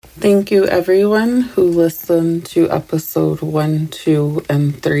Thank you everyone who listened to episode 1, 2,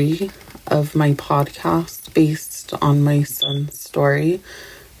 and 3 of my podcast based on my son's story,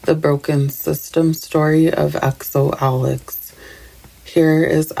 the broken system story of XO Alex. Here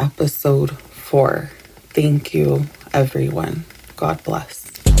is episode 4. Thank you everyone. God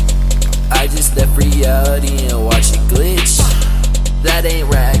bless. I just left reality and watch it glitch. That ain't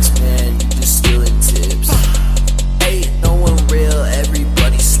racks, man, you just stealing tips. Ain't no one real,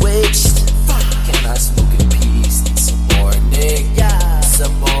 everybody switched. Can I smoke in peace? Need some more Nick.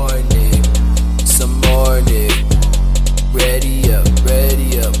 Some more Nick. Some more Nick. Ready up,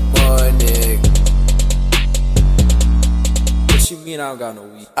 more Nick. What you mean I don't got no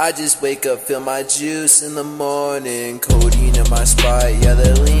weed? I just wake up, feel my juice in the morning. Codeine in my Sprite, yeah,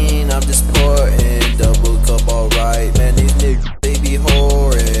 the lean, I'm just pouring. Double cup, alright, man, these niggas, they be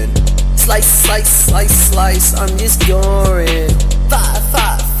whoring. Slice, slice, slice, slice, I'm just yoring.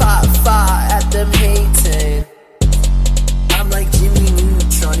 Fire at them hating. I'm like Jimmy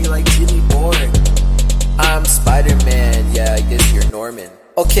Neutron, you like Jimmy Borg. I'm Spider-Man, yeah, I guess you're Norman.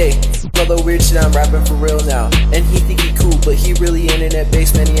 Okay, all the weird shit, I'm rapping for real now. And he think he cool, but he really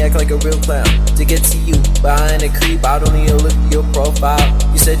internet-based, man, he act like a real clown. To get to you, behind a creep, I don't need to look at your profile.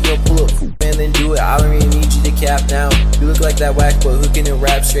 You said you'll pull up, man, then do it, I don't really need you to cap down. You look like that whack boy hooking and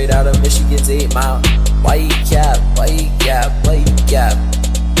rap straight out of Michigan's 8 Mile. Why you cap, why you cap, why you cap?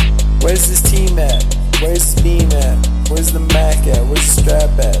 Where's this team at? Where's the beam at? Where's the Mac at? Where's the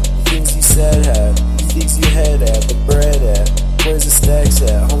strap at? The things you said had, the things you had at, the bread at. Where's the stacks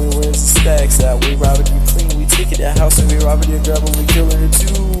at? Homie, where's the stacks at? We rob it, we clean, we take it at house, and we rob it, and grab it, we killing it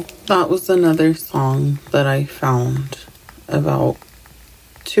too. That was another song that I found about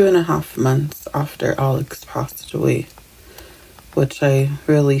 2.5 months after Alex passed away, which I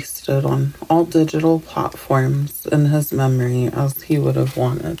released it on all digital platforms in his memory as he would have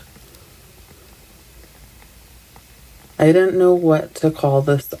wanted. I didn't know what to call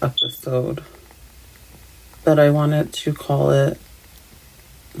this episode, but I wanted to call it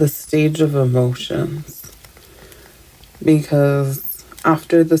the stage of emotions, because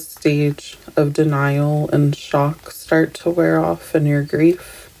after the stage of denial and shock start to wear off in your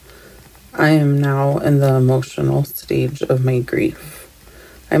grief, I am now in the emotional stage of my grief.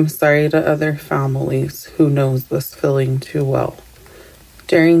 I'm sorry to other families who knows this feeling too well.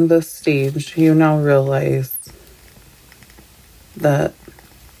 During this stage, you now realize that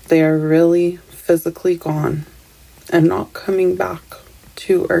they are really physically gone and not coming back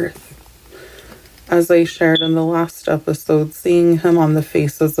to Earth. As I shared in the last episode, seeing him on the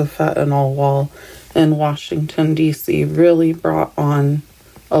faces of Fentanyl wall in Washington, D.C. really brought on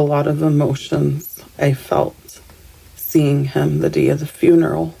a lot of emotions I felt seeing him the day of the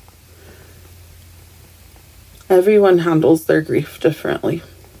funeral. Everyone handles their grief differently.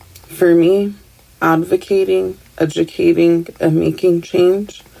 For me, advocating, educating, and making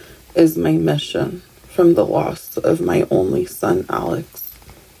change is my mission from the loss of my only son, Alex.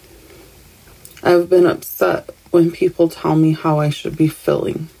 I've been upset when people tell me how I should be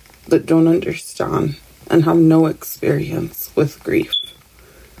feeling, that don't understand and have no experience with grief.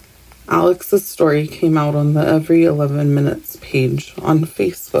 Alex's story came out on the Every 11 Minutes page on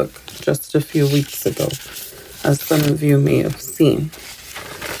Facebook just a few weeks ago, as some of you may have seen.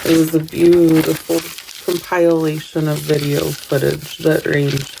 It was a beautiful compilation of video footage that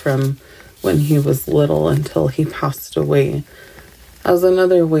ranged from when he was little until he passed away, as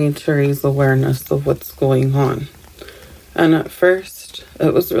another way to raise awareness of what's going on. And at first,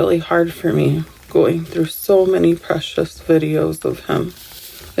 it was really hard for me going through so many precious videos of him.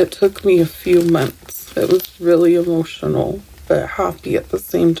 It took me a few months. It was really emotional, but happy at the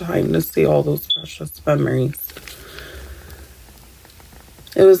same time to see all those precious memories.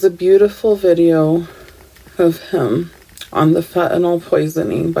 It was a beautiful video of him on the fentanyl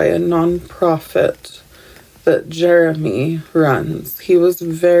poisoning by a non-profit that Jeremy runs. He was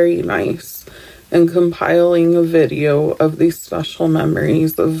very nice in compiling a video of these special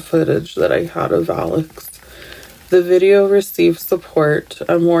memories of footage that I had of Alex. The video received support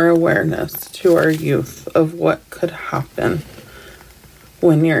and more awareness to our youth of what could happen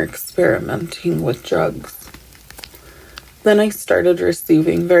when you're experimenting with drugs. Then I started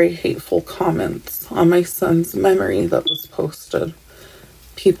receiving very hateful comments on my son's memory that was posted.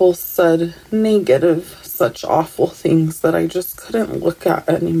 People said negative, such awful things that I just couldn't look at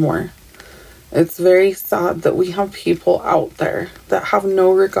anymore. It's very sad that we have people out there that have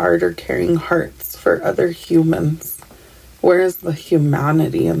no regard or caring hearts for other humans. Where is the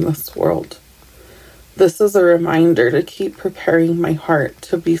humanity in this world? This is a reminder to keep preparing my heart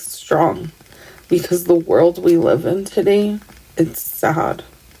to be strong, because the world we live in today, it's sad.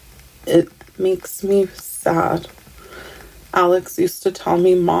 It makes me sad. Alex used to tell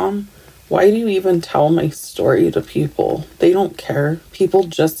me, Mom, why do you even tell my story to people? They don't care. People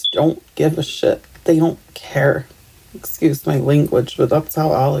just don't give a shit. They don't care. Excuse my language, but that's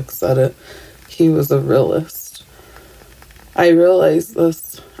how Alex said it. He was a realist. I realized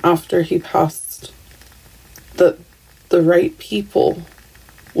this after he passed, that the right people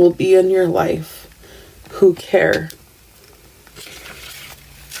will be in your life who care.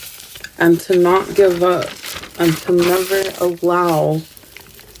 And to not give up and to never allow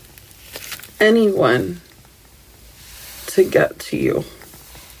anyone to get to you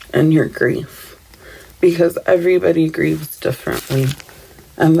and your grief, because everybody grieves differently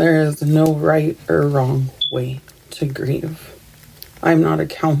and there is no right or wrong way to grieve. I'm not a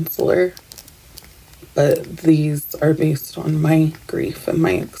counselor, but these are based on my grief and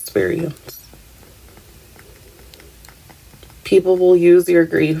my experience. People will use your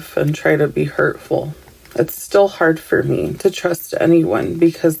grief and try to be hurtful. It's still hard for me to trust anyone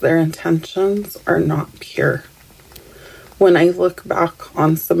because their intentions are not pure. When I look back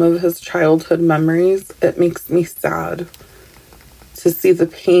on some of his childhood memories, it makes me sad to see the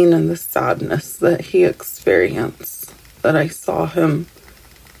pain and the sadness that he experienced, that I saw him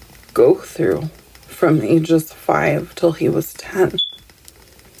go through from ages 5 till he was 10.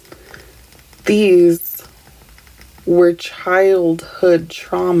 These were childhood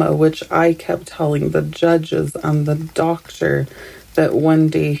trauma, which I kept telling the judges and the doctor that one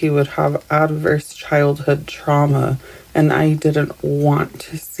day he would have adverse childhood trauma, and I didn't want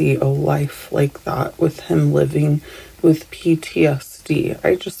to see a life like that with him living with PTSD.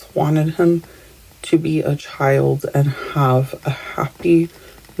 I just wanted him to be a child and have a happy,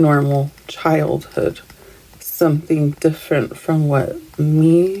 normal childhood. Something different from what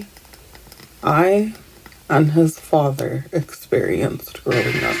I and his father experienced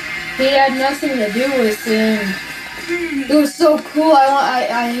growing up. He had nothing to do with him. It was so cool.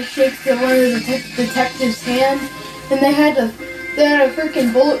 I shake one of the detective's hand, and they had a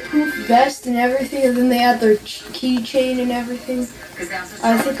freaking bulletproof vest and everything, and then they had their keychain and everything.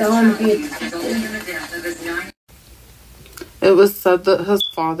 I think I want to be a detective. It was said that his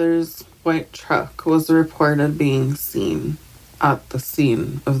father's white truck was reported being seen at the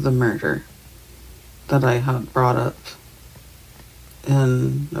scene of the murder that I had brought up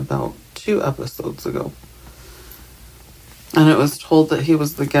in about 2 episodes ago. And it was told that he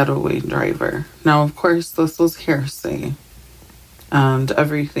was the getaway driver. Now, of course, this was hearsay. And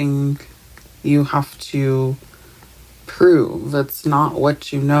everything you have to prove. It's not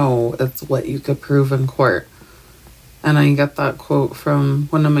what you know, it's what you could prove in court. And I get that quote from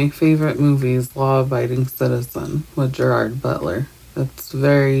one of my favorite movies, Law Abiding Citizen, with Gerard Butler. It's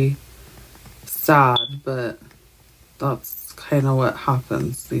very sad, but that's kind of what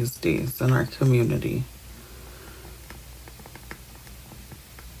happens these days in our community.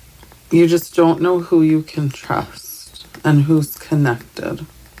 You just don't know who you can trust and who's connected.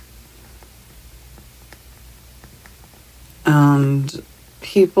 And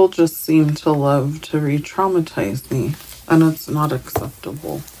people just seem to love to re-traumatize me, and it's not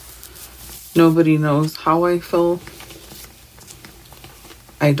acceptable. Nobody knows how I feel.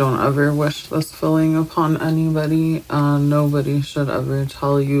 I don't ever wish this feeling upon anybody, and nobody should ever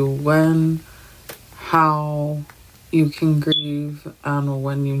tell you when, how you can grieve, and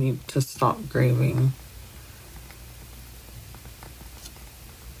when you need to stop grieving.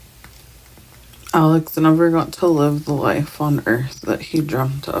 Alex never got to live the life on earth that he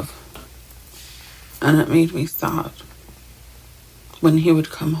dreamt of. And it made me sad when he would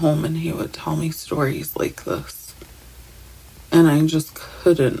come home and he would tell me stories like this. And I just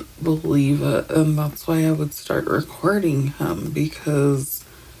couldn't believe it. And that's why I would start recording him, because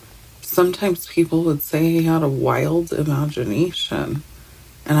sometimes people would say he had a wild imagination.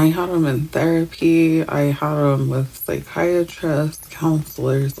 And I had him in therapy. I had him with psychiatrists,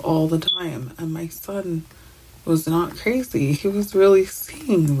 counselors all the time. And my son was not crazy. He was really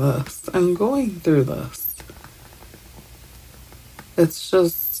seeing this and going through this. It's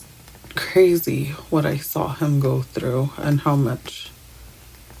just crazy what I saw him go through and how much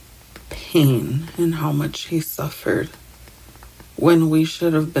pain and how much he suffered when we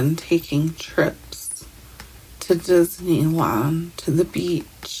should have been taking trips to Disneyland, to the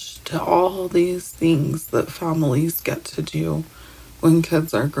beach, to all these things that families get to do when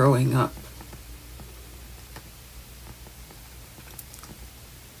kids are growing up.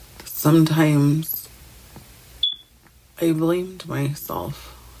 Sometimes I blamed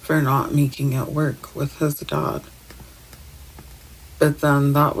myself for not making it work with his dad. But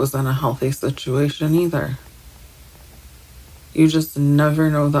then that wasn't a healthy situation either. You just never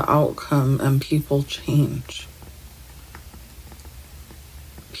know the outcome, and people change.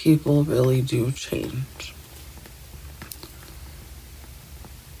 People really do change.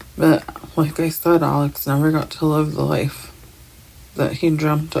 But like I said, Alex never got to live the life that he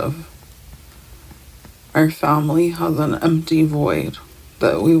dreamt of. Our family has an empty void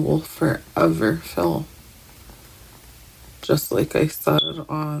that we will forever fill. Just like I said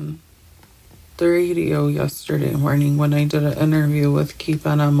on the radio yesterday morning when I did an interview with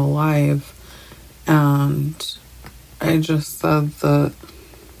KeepNMAlive, and I just said that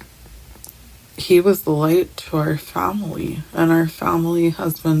he was the light to our family, and our family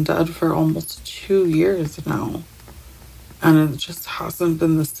has been dead for almost 2 years now, and it just hasn't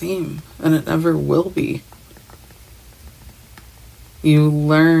been the same, and it never will be. You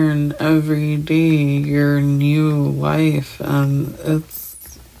learn every day your new life, and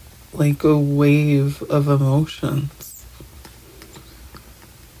it's like a wave of emotions.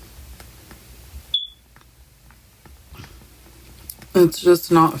 It's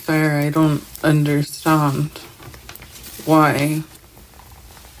just not fair. I don't understand why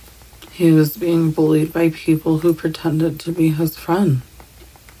he was being bullied by people who pretended to be his friend.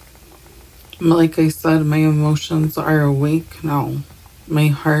 Like I said, my emotions are awake now. My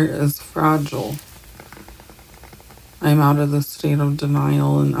heart is fragile. I'm out of the state of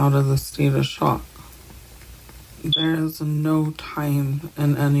denial and out of the state of shock. There is no time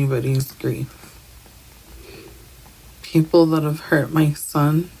in anybody's grief. People that have hurt my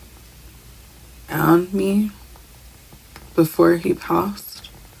son and me before he passed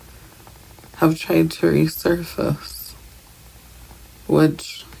have tried to resurface,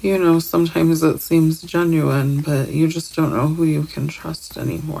 which, you know, sometimes it seems genuine, but you just don't know who you can trust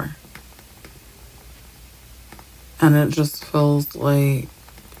anymore. And it just feels like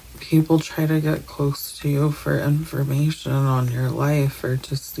people try to get close to you for information on your life or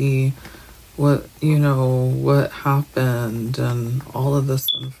to see what, you know, what happened and all of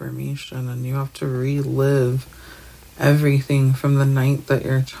this information. And you have to relive everything from the night that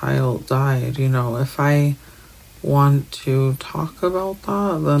your child died. You know, if I want to talk about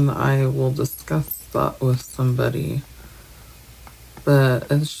that, then I will discuss that with somebody. But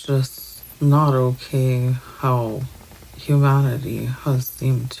it's just not okay how humanity has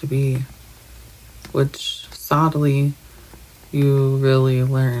seemed to be, which sadly you really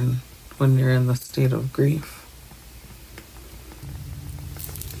learn when you're in the state of grief.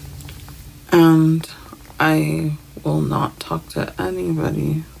 And I will not talk to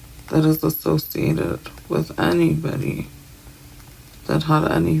anybody that is associated with anybody that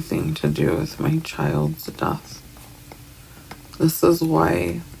had anything to do with my child's death. This is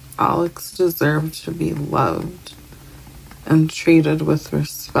why Alex deserved to be loved and treated with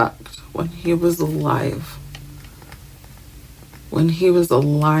respect when he was alive. When he was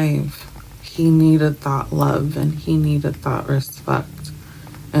alive, he needed that love and he needed that respect.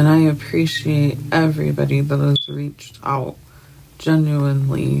 And I appreciate everybody that has reached out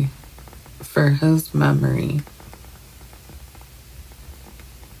genuinely for his memory.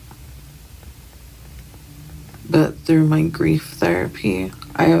 But through my grief therapy,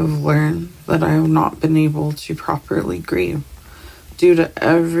 I have learned that I have not been able to properly grieve due to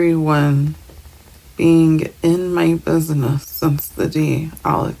everyone being in my business since the day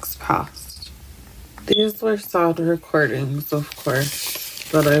Alex passed. These were sad recordings, of course,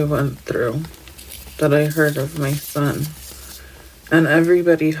 that I went through, that I heard of my son. And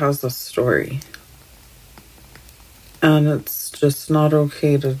everybody has a story. And it's just not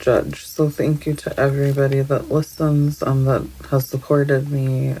okay to judge. So thank you to everybody that listens and that has supported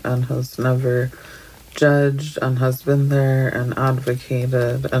me and has never judged and has been there and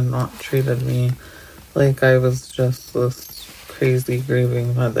advocated and not treated me like I was just this crazy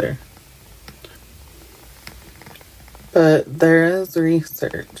grieving mother. But there is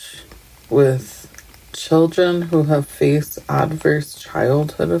research with children who have faced adverse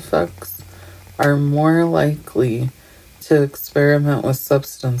childhood effects are more likely to experiment with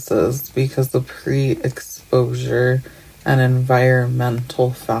substances because of pre-exposure and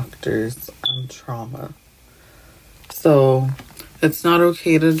environmental factors and trauma. So it's not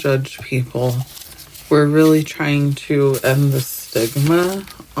okay to judge people. We're really trying to end the stigma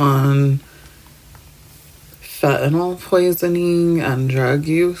on fentanyl poisoning and drug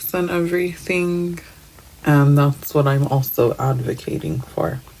use and everything. And that's what I'm also advocating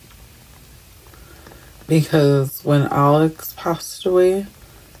for. Because when Alex passed away,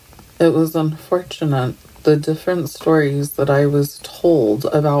 it was unfortunate. The different stories that I was told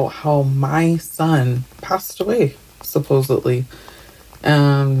about how my son passed away, supposedly.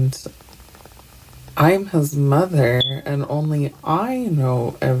 And I'm his mother, and only I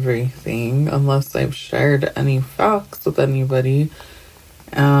know everything unless I've shared any facts with anybody.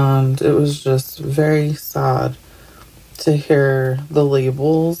 And it was just very sad to hear the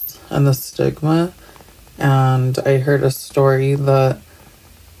labels and the stigma. And I heard a story that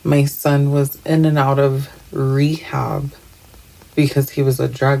my son was in and out of rehab because he was a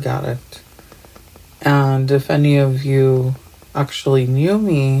drug addict. And if any of you actually knew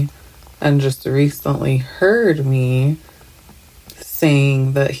me and just recently heard me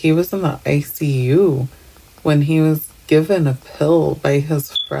saying that he was in the ICU when he was given a pill by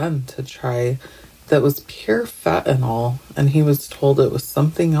his friend to try that was pure fentanyl, and he was told it was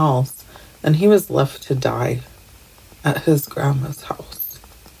something else, and he was left to die at his grandma's house.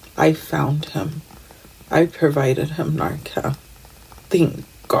 I found him. I provided him Narcan. Thank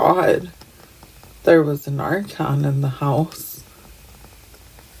God there was Narcan in the house.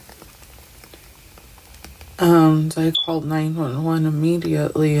 And I called 911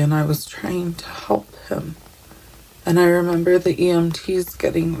 immediately, and I was trying to help him. And I remember the EMTs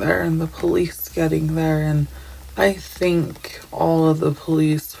getting there and the police getting there, and I thank all of the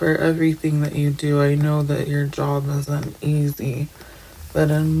police for everything that you do. I know that your job isn't easy,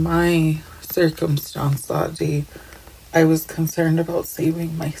 but in my circumstance that day, I was concerned about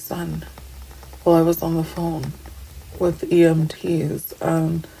saving my son while I was on the phone with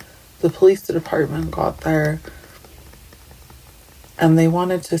EMTs. The police department got there, and they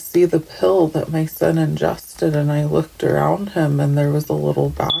wanted to see the pill that my son ingested, and I looked around him, and there was a little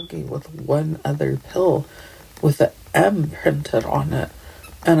baggie with one other pill with an M printed on it.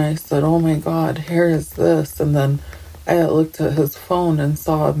 And I said, oh my God, here is this. And then I looked at his phone and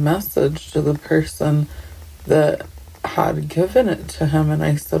saw a message to the person that had given it to him, and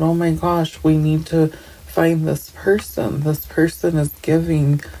I said, oh my gosh, we need to find this person. This person is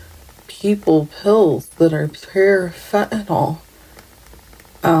giving people pills that are pure fentanyl.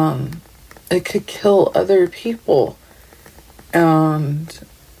 It could kill other people. And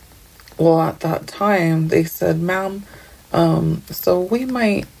well, at that time they said, ma'am, so we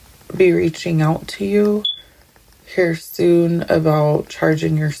might be reaching out to you here soon about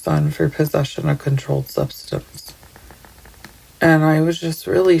charging your son for possession of controlled substance. And I was just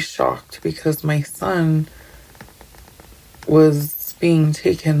really shocked because my son was being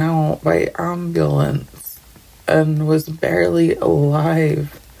taken out by ambulance and was barely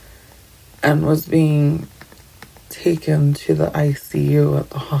alive and was being taken to the ICU at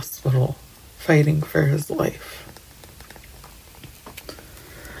the hospital, fighting for his life.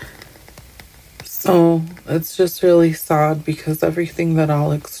 So it's just really sad because everything that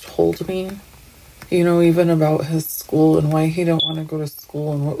Alex told me, you know, even about his school and why he didn't want to go to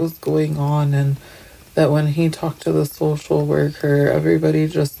school and what was going on, and that when he talked to the social worker, everybody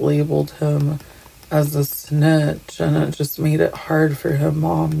just labeled him as a snitch, and it just made it hard for him.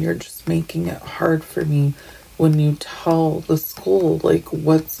 Mom, you're just making it hard for me when you tell the school, like,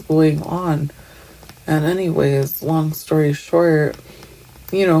 what's going on. And anyways, long story short,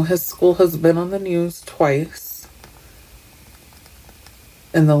 you know, his school has been on the news twice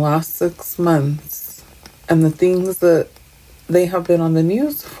in the last 6 months, and the things that they have been on the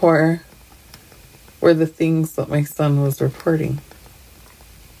news for were the things that my son was reporting.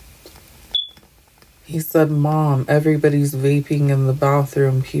 He said, Mom, everybody's vaping in the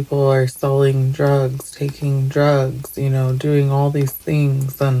bathroom. People are selling drugs, taking drugs, you know, doing all these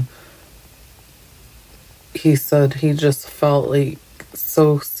things. And he said he just felt like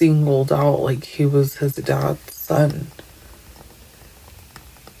so singled out, like he was his dad's son.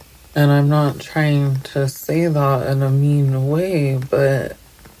 And I'm not trying to say that in a mean way, but,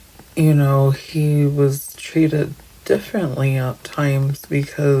 you know, he was treated differently at times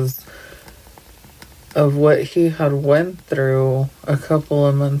because of what he had went through a couple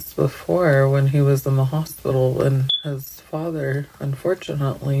of months before when he was in the hospital, and his father,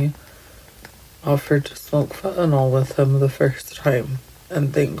 unfortunately, offered to smoke fentanyl with him the first time,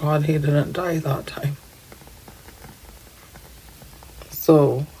 and thank God he didn't die that time.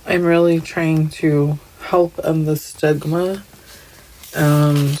 So I'm really trying to help end the stigma,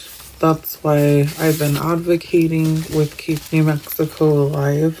 and that's why I've been advocating with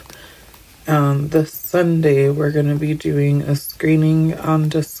KeepNMAlive. And this Sunday, we're going to be doing a screening and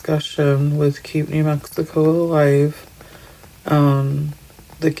discussion with KeepNMAlive.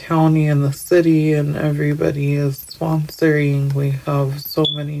 The county and the city and everybody is sponsoring. We have so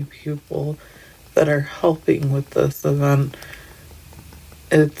many people that are helping with this event.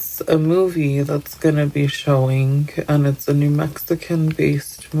 It's a movie that's going to be showing, and it's a New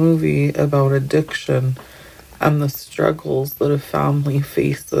Mexican-based movie about addiction. and the struggles that a family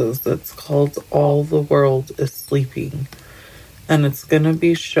faces. It's called All the World is Sleeping, and it's going to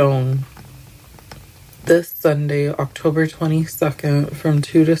be shown this Sunday, October 22nd from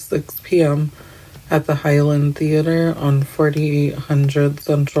 2 to 6 p.m. at the Highland Theater on 4800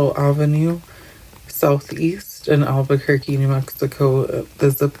 Central Avenue, Southeast in Albuquerque, New Mexico.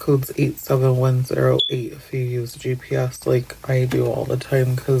 The zip code's 87108 if you use GPS like I do all the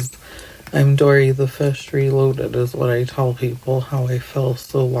time, because I'm Dory the Fish Reloaded is what I tell people, how I feel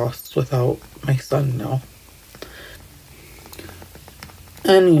so lost without my son now.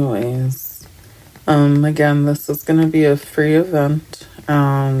 Anyways, again, this is going to be a free event,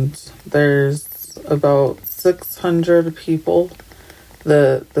 and there's about 600 people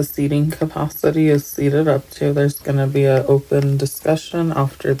that the seating capacity is seated up to. There's going to be an open discussion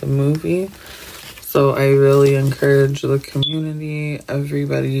after the movie, so I really encourage the community,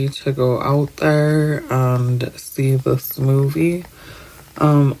 everybody, to go out there and see this movie.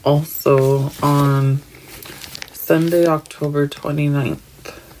 Also, on Sunday, October 29th,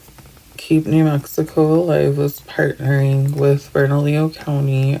 KeepNMAlive is partnering with Bernalillo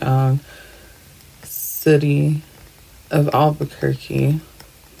County and City of Albuquerque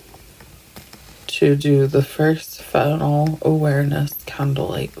to do the first Fentanyl Awareness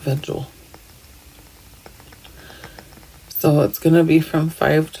candlelight vigil. So it's going to be from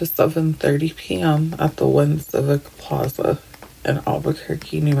 5 to 7:30 p.m. at the One Civic Plaza in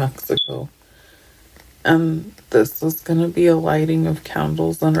Albuquerque, New Mexico. And this is going to be a lighting of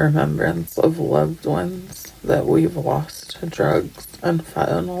candles in remembrance of loved ones that we've lost to drugs and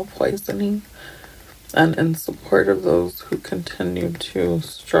fentanyl poisoning, and in support of those who continue to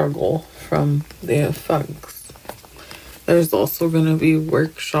struggle from the effects. There's also going to be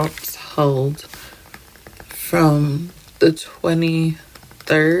workshops held from the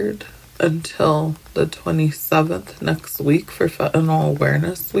 23rd until the 27th next week for Fentanyl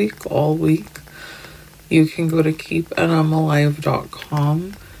Awareness Week, all week. You can go to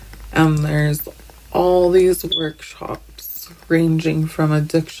KeepNMAlive.com, and there's all these workshops ranging from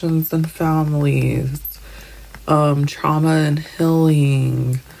addictions and families, trauma and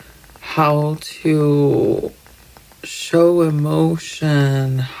healing, how to show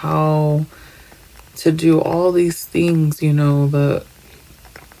emotion, how to do all these things, that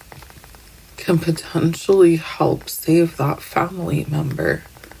can potentially help save that family member.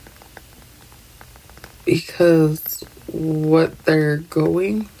 Because what they're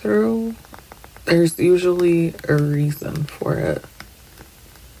going through, there's usually a reason for it.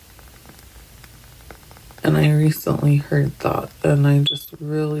 And I recently heard that, and I just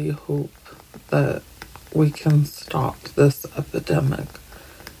really hope that we can stop this epidemic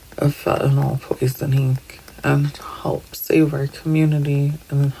of fentanyl poisoning and help save our community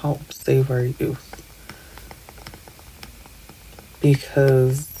and help save our youth.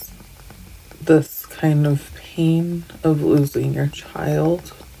 Because this kind of pain of losing your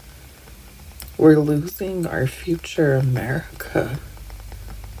child, we're losing our future America.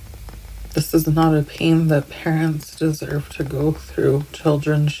 This is not a pain that parents deserve to go through.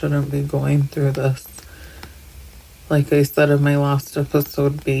 Children shouldn't be going through this. Like I said in my last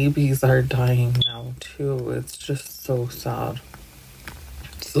episode, babies are dying now too. It's just so sad.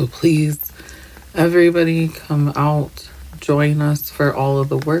 So please, everybody, come out, join us for all of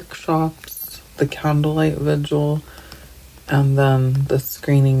the workshops, the candlelight vigil, and then the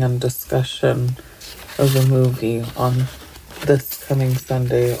screening and discussion of the movie on this coming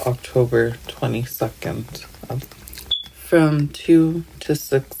Sunday, October 22nd, from 2 to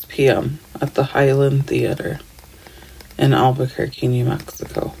 6 p.m. at the Highland Theater in Albuquerque, New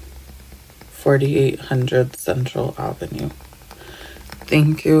Mexico, 4800 Central Avenue.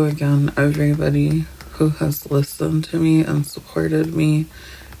 Thank you again, everybody who has listened to me and supported me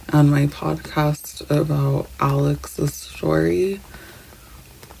on my podcast about Alex's story.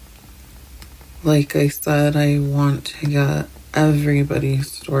 Like I said, I want to get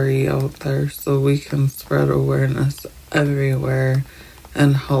everybody's story out there so we can spread awareness everywhere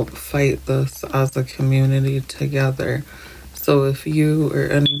and help fight this as a community together. So if you or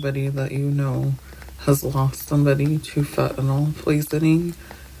anybody that you know has lost somebody to fentanyl poisoning,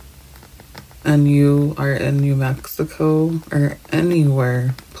 and you are in New Mexico or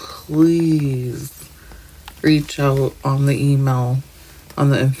anywhere, please reach out on the email, on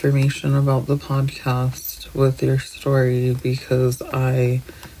the information about the podcast with your story, because I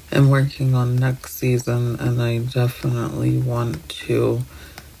am working on next season and I definitely want to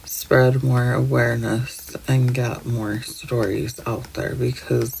spread more awareness and get more stories out there,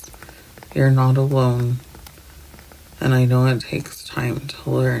 because you're not alone. And I know it takes time to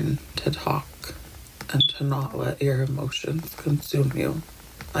learn to talk and to not let your emotions consume you.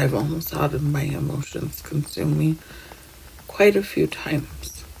 I've almost had my emotions consume me quite a few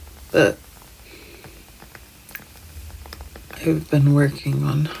times, but I've been working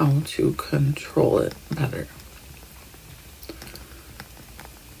on how to control it better.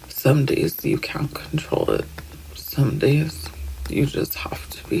 Some days you can't control it. Some days you just have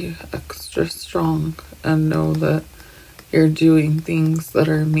to be extra strong and know that you're doing things that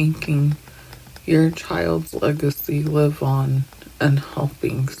are making your child's legacy live on and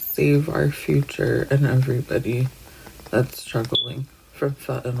helping save our future and everybody that's struggling from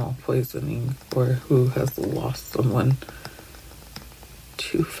fentanyl poisoning or who has lost someone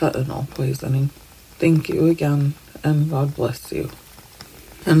to fentanyl poisoning. Thank you again, and God bless you.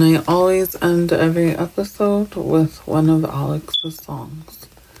 And I always end every episode with one of Alex's songs.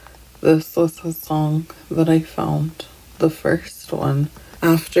 This was a song that I found, the first one,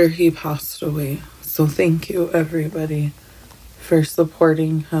 after he passed away. So thank you, everybody, for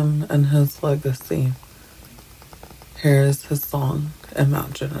supporting him and his legacy. Here is his song,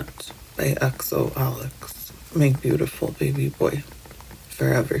 Imagine It, by XO Alex, my beautiful baby boy,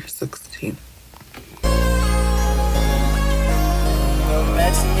 forever 16.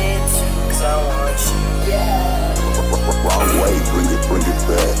 Imagine it too, 'cause I want you. Yeah. Wrong way, bring it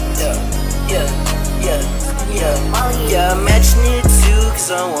back. Yeah, imagine it too,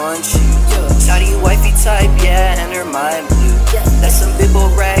 'cause I want you. Shawty wifey type, yeah, and her mind blue. That's some big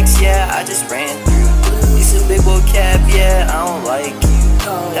old racks, yeah, I just ran through. You some big old cap, yeah, I don't like you.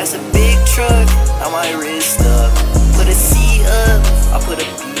 That's a big truck, on my wrist up. Put a C up, I'll put a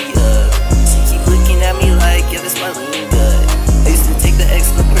B up. She keep looking at me like, yeah, that's my lean gut. I used to take the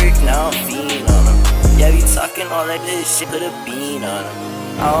extra perk, now I'm fiend on him. Yeah, be talking all that good shit, put a bean on him.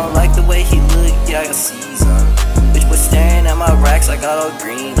 I don't like the way he look, yeah, I got C's on him. Bitch was staring at my racks, I got all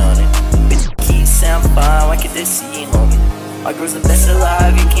green on it. Bitch keep sound fine, why can't they see, homie? My girl's the best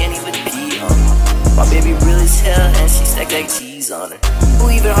alive, you can't even pee on me. My baby real as hell, and she stacked like cheese on her. Who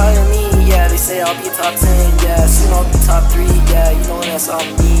even hire me? Yeah, they say I'll be top 10, yeah, soon I'll be top 3, yeah, you know that's on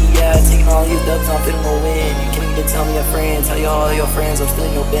me, yeah. Taking all your dubs, I'm finna go win. You can't even tell me your friends, tell you all your friends, I'm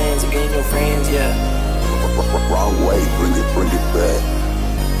stealing your bands, I'm getting your friends, yeah. Wrong way, bring it back.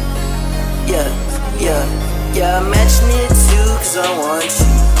 Yeah, imagine it too, 'cause I want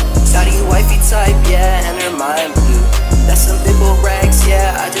you. Shawty wifey type, yeah, and her mind blue. That's some big old racks,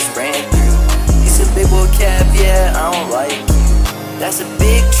 yeah, I just ran through. You some big old cap, yeah, I don't like you. That's a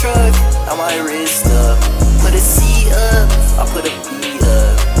big truck, on my wrist up. Put a C up, I'll put a B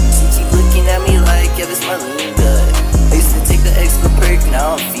up. She keep looking at me like, yeah, this my lean gut. I used to take the extra perk,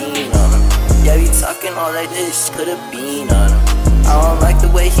 now I'm fiend on him. Yeah, be talking all that shit, put a bean on him. I don't like the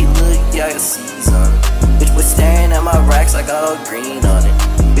way he look, yeah, I got C's on him. Bitch was staring at my racks, I got all green on it.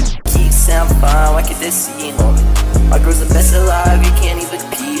 Bitch keep sound fine, why can't they see, homie? My girl's the best alive, you can't even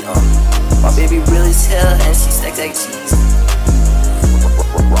compete on me. My baby real as hell, and she stacked like cheese.